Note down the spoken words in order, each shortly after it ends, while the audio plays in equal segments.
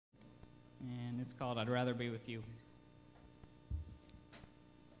It's called I'd Rather Be With You.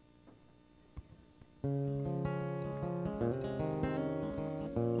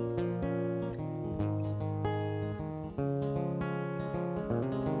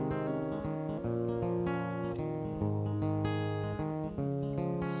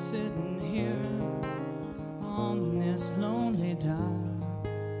 Sitting here on this lonely dock,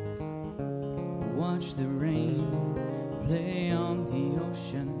 watch the rain play on the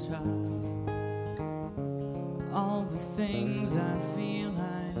ocean top. All the things I feel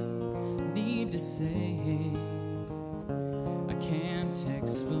I need to say, I can't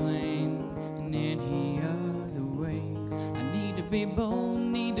explain in any other way. I need to be bold,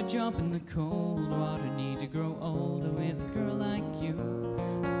 need to jump in the cold water, need to grow older with a girl like you.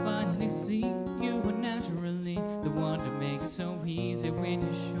 I finally see you were naturally the one to make it so easy when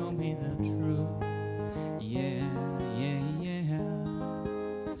you show me the truth. Yeah, yeah, yeah,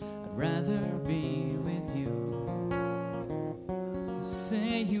 I'd rather be with you.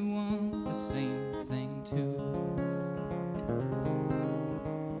 Say you want the same thing too.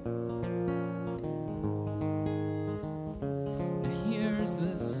 Now here's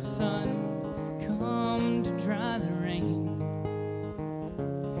the sun, come to dry the rain.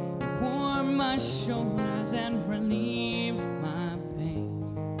 You warm my shoulders and relieve my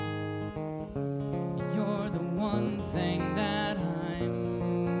pain. You're the one thing that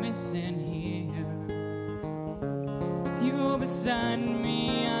I'm missing here. With you beside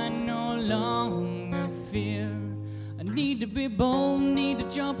me, I no longer fear. I need to be bold, need to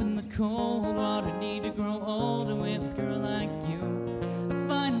jump in the cold water, need to grow older with a girl like you. I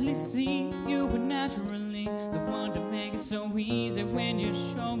finally see you were naturally the one to make it so easy when you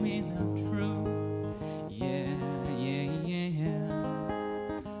show me the truth. Yeah, yeah, yeah,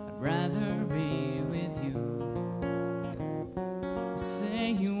 I'd rather be with you.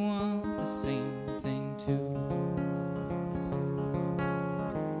 Say you want the same thing too.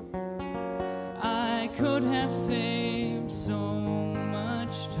 I could have saved so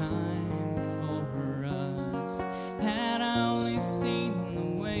much time for us had I only seen the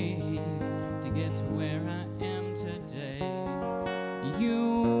way to get to where I am today.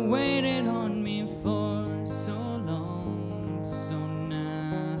 You waited on me for so long, so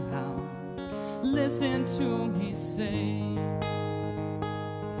now listen to me say,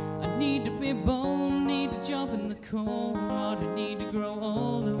 I need to be bold, need to jump in the cold water, need to grow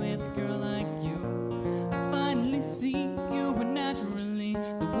older with a girl like you. I finally see you were naturally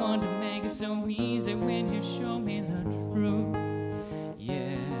the one to make it so easy when you show me the truth.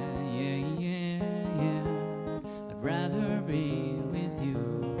 Yeah, yeah, yeah, yeah, I'd rather be with you.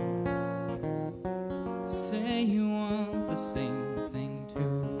 Say you want the same thing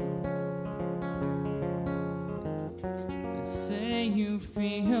too. Say you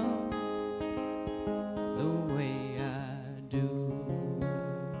feel